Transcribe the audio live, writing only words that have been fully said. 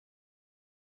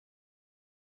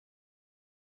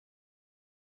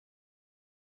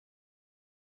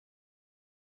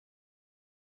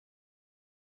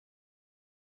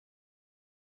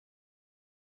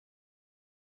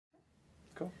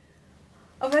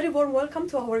A very warm welcome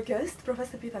to our guest,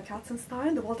 Professor Peter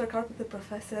Katzenstein, the Walter Carpenter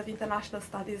Professor of International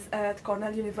Studies at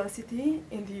Cornell University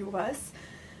in the US.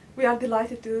 We are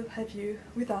delighted to have you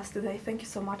with us today. Thank you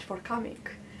so much for coming.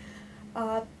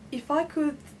 If I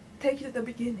could take you to the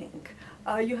beginning,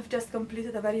 you have just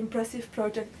completed a very impressive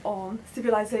project on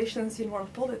civilizations in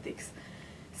world politics.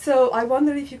 So I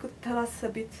wonder if you could tell us a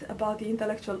bit about the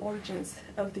intellectual origins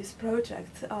of this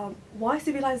project. Why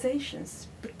civilizations,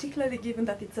 particularly given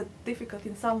that it's a difficult,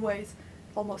 in some ways,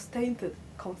 almost tainted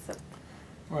concept?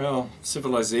 Well,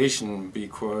 civilization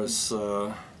because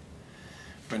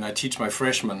when I teach my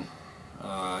freshman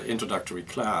introductory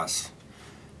class,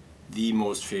 the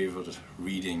most favorite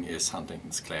reading is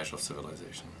Huntington's Clash of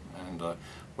Civilization. And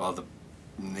while the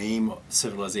name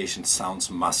civilization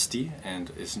sounds musty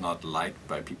and is not liked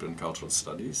by people in cultural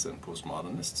studies and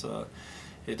postmodernists,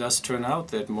 it does turn out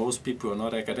that most people who are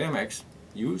not academics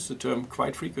use the term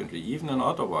quite frequently. Even in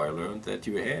Ottawa I learned that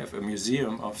you have a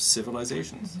museum of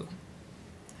civilizations.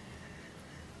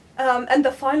 And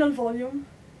the final volume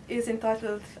is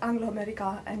entitled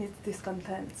Anglo-America and its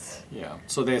Discontents. Yeah,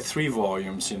 so there are 3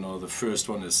 volumes. You know, the first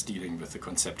one is dealing with the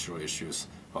conceptual issues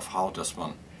of how does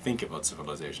one think about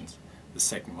civilizations. The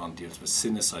second one deals with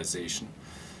Sinicization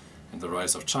and the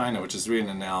rise of China, which is really an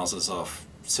analysis of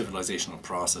civilizational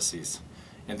processes.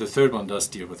 And the third one does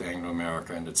deal with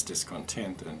Anglo-America and its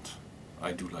discontent, and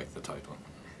I do like the title.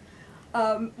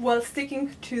 Well,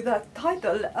 sticking to that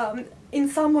title, in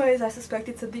some ways I suspect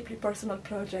it's a deeply personal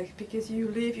project because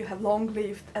you have long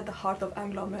lived at the heart of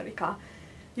Anglo-America.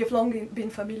 You've long been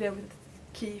familiar with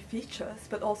key features,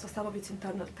 but also some of its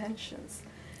internal tensions.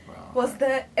 Well, was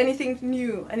there anything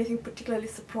new, anything particularly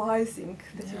surprising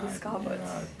that you discovered?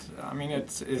 I mean,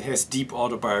 it has deep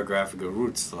autobiographical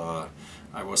roots.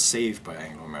 I was saved by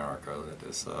Anglo-America. That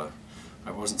is,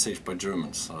 I wasn't saved by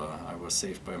Germans. I was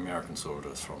saved by American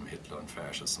soldiers from Hitler and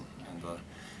fascism. And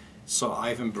so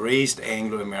I've embraced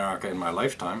Anglo-America in my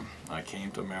lifetime. I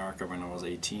came to America when I was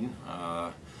 18.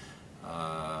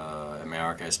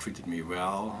 America has treated me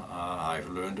well. I've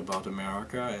learned about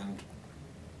America, and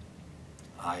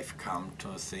I've come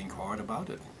to think hard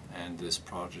about it. And this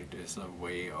project is a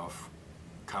way of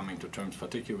coming to terms,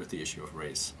 particularly with the issue of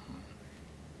race.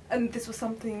 And this was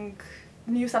something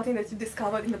new, something that you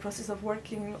discovered in the process of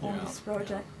working on this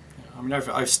project? Yeah. I mean,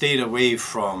 I've stayed away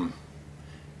from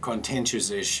contentious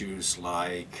issues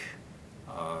like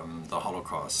the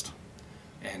Holocaust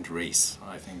and race.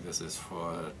 I think this is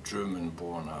for a German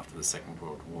born after the Second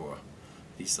World War.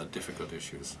 These are difficult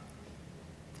issues.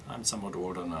 I'm somewhat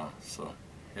older now, so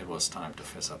it was time to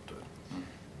fess up to it.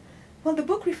 Well, the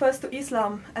book refers to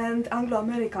Islam and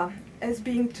Anglo-America as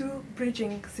being 2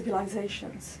 bridging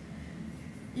civilizations.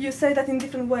 You say that in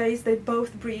different ways they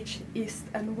both bridge East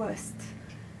and West.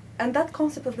 And that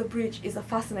concept of the bridge is a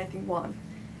fascinating one.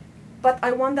 But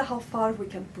I wonder how far we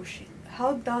can push it.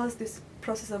 How does this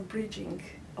process of bridging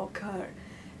occur?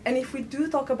 And if we do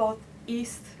talk about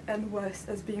East and West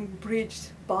as being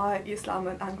bridged by Islam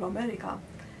and Anglo-America,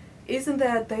 isn't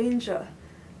there a danger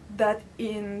that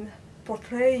in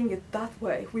portraying it that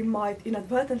way, we might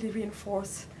inadvertently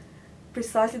reinforce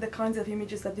precisely the kinds of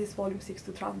images that this volume seeks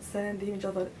to transcend, the image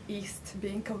of the East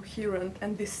being coherent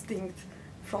and distinct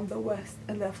from the West,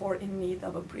 and therefore in need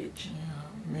of a bridge?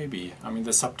 Yeah, maybe. I mean,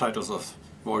 the subtitles of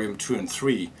volume 2 and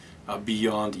 3 are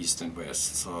beyond East and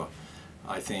West, so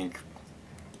I think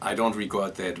I don't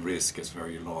regard that risk as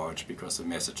very large because the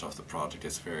message of the project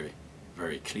is very,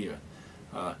 very clear.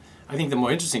 I think the more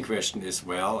interesting question is,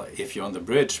 well, if you're on the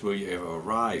bridge, will you ever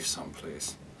arrive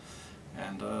someplace?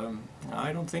 And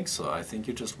I don't think so. I think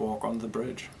you just walk on the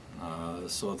bridge.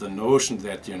 So the notion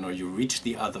that, you know, you reach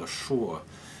the other shore,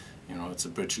 you know, it's a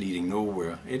bridge leading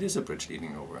nowhere. It is a bridge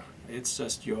leading nowhere. It's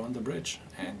just you're on the bridge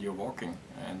and you're walking,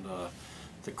 and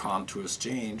the contours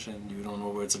change and you don't know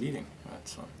where it's leading. Right?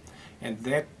 So, and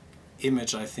that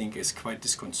image, I think, is quite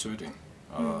disconcerting.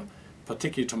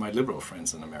 Particularly to my liberal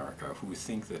friends in America who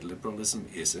think that liberalism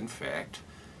is in fact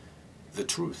the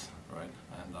truth, right?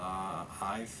 And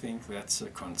I think that's a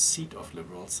conceit of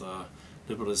liberals.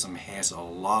 Liberalism has a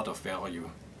lot of value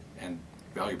and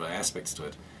valuable aspects to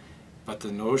it, but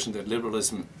the notion that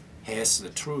liberalism has the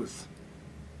truth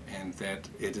and that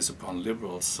it is upon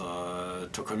liberals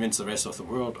to convince the rest of the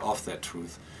world of that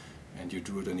truth, and you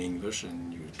do it in English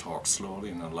and you talk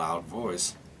slowly in a loud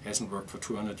voice, hasn't worked for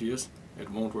 200 years. It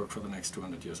won't work for the next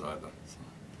 200 years either. So.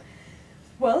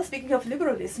 Well, speaking of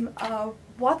liberalism,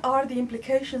 what are the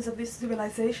implications of this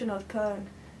civilizational turn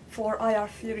for IR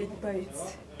theory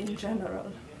debates in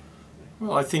general?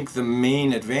 Well, I think the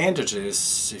main advantage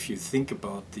is, if you think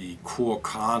about the core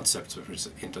concepts of which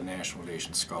international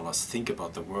relations scholars think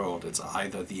about the world, it's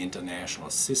either the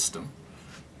international system,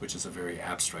 which is a very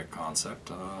abstract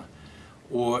concept,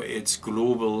 or it's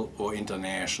global or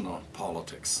international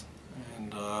politics.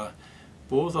 And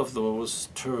both of those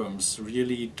terms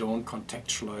really don't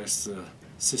contextualize the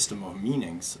system of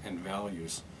meanings and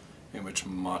values in which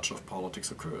much of politics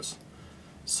occurs.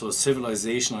 So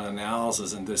civilizational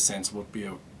analysis in this sense would be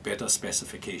a better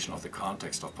specification of the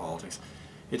context of politics.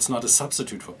 It's not a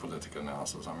substitute for political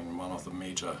analysis. I mean, one of the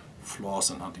major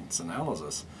flaws in Huntington's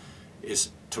analysis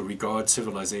is to regard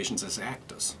civilizations as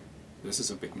actors. This is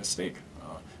a big mistake.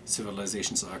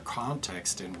 Civilizations are a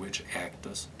context in which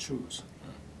actors choose.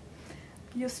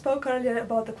 You spoke earlier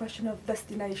about the question of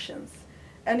destinations.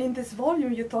 And in this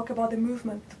volume you talk about the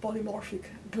movement to polymorphic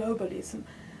globalism.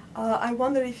 I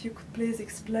wonder if you could please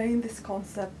explain this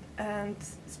concept and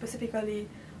specifically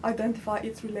identify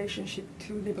its relationship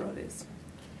to liberalism.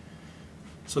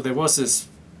 So there was this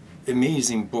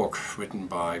amazing book written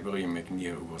by William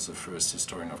McNeil, who was the first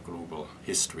historian of global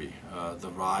history, The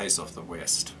Rise of the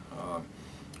West,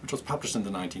 which was published in the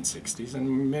 1960s,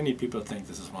 and many people think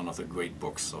this is one of the great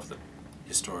books of the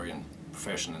historian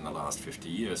profession in the last 50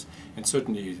 years, and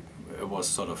certainly it was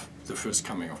sort of the first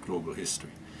coming of global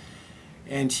history.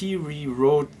 And he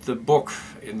rewrote the book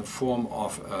in the form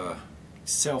of a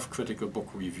self-critical book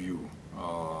review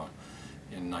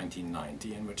in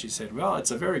 1990, in which he said, well,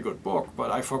 it's a very good book,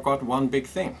 but I forgot one big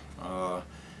thing,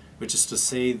 which is to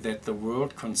say that the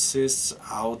world consists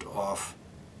out of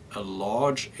a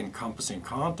large encompassing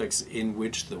context in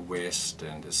which the West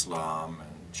and Islam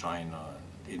and China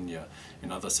and India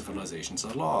and other civilizations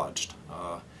are lodged.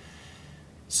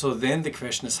 So then the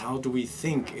question is, how do we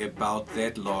think about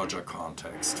that larger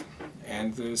context?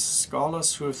 And the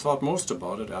scholars who have thought most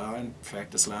about it are in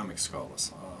fact Islamic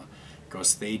scholars,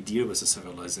 because they deal with a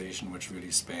civilization which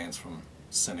really spans from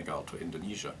Senegal to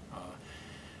Indonesia.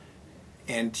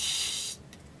 And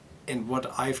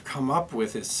what I've come up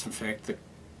with is in fact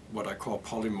what I call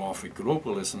polymorphic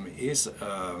globalism is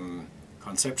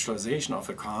conceptualization of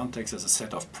a context as a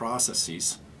set of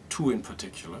processes, two in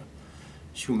particular,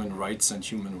 human rights and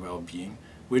human well-being,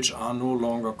 which are no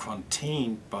longer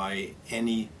contained by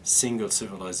any single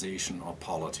civilization or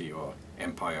polity or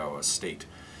empire or state.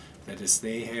 That is,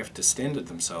 they have distended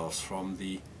themselves from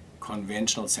the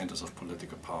conventional centers of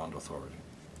political power and authority.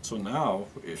 So now,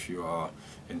 if you are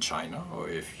in China, or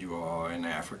if you are in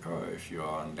Africa, or if you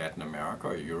are in Latin America,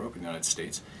 or Europe, and the United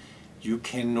States, you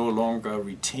can no longer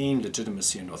retain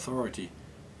legitimacy and authority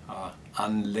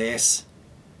unless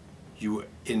you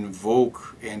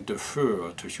invoke and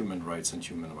defer to human rights and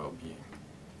human well-being.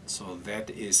 So that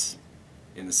is,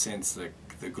 in a sense,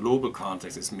 the global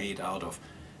context is made out of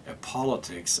a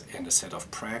politics and a set of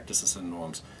practices and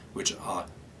norms which are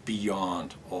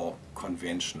beyond all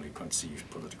conventionally conceived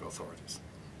political authorities.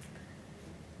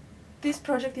 This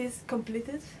project is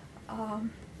completed.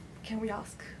 Can we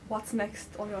ask what's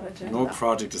next on your agenda? No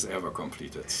project is ever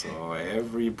completed, so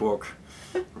every book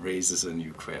raises a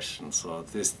new question. So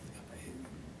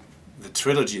the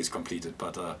trilogy is completed,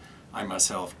 but I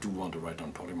myself do want to write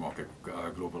on polymorphic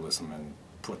globalism and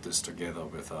put this together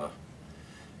with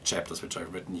chapters which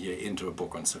I've written here into a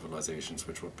book on civilizations,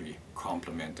 which would be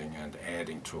complementing and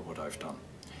adding to what I've done.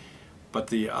 But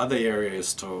the other area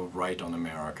is to write on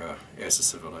America as a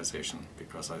civilization,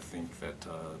 because I think that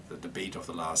the debate of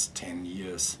the last 10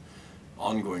 years,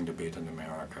 ongoing debate in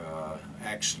America,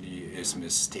 actually is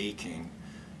mistaking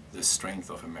the strength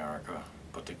of America,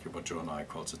 particularly what Joe and I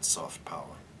calls it soft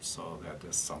power. So that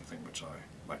is something which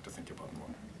I like to think about more.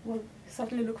 Well,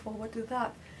 certainly look forward to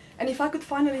that. And if I could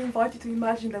finally invite you to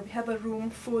imagine that we have a room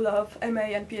full of MA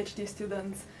and PhD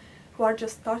students who are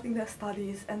just starting their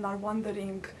studies and are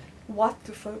wondering what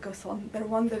to focus on. They're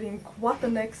wondering what the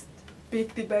next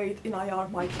big debate in IR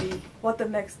might be, what the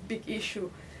next big issue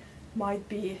might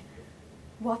be.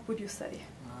 What would you say?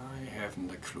 I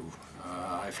haven't a clue.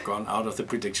 I've gone out of the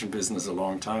prediction business a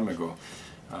long time ago.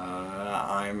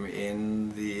 I'm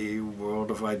in the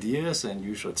world of ideas, and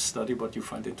you should study what you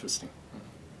find interesting.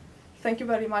 Thank you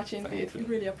very much indeed. We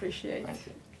really appreciate it. Thank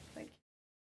you.